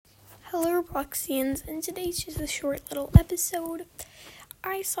Hello Robloxians, and today's just a short little episode.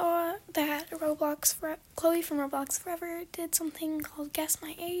 I saw that Chloe from Roblox Forever did something called Guess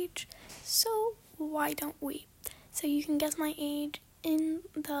My Age, so why don't we? So you can guess my age in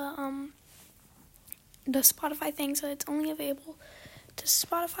the Spotify thing, so it's only available to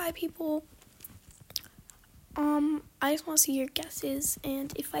Spotify people. I just want to see your guesses,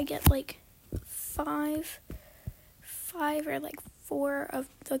 and if I get like five or like 4 of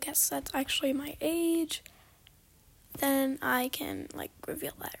the guesses that's actually my age, then I can like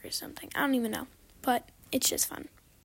reveal that or something. I don't even know, but it's just fun.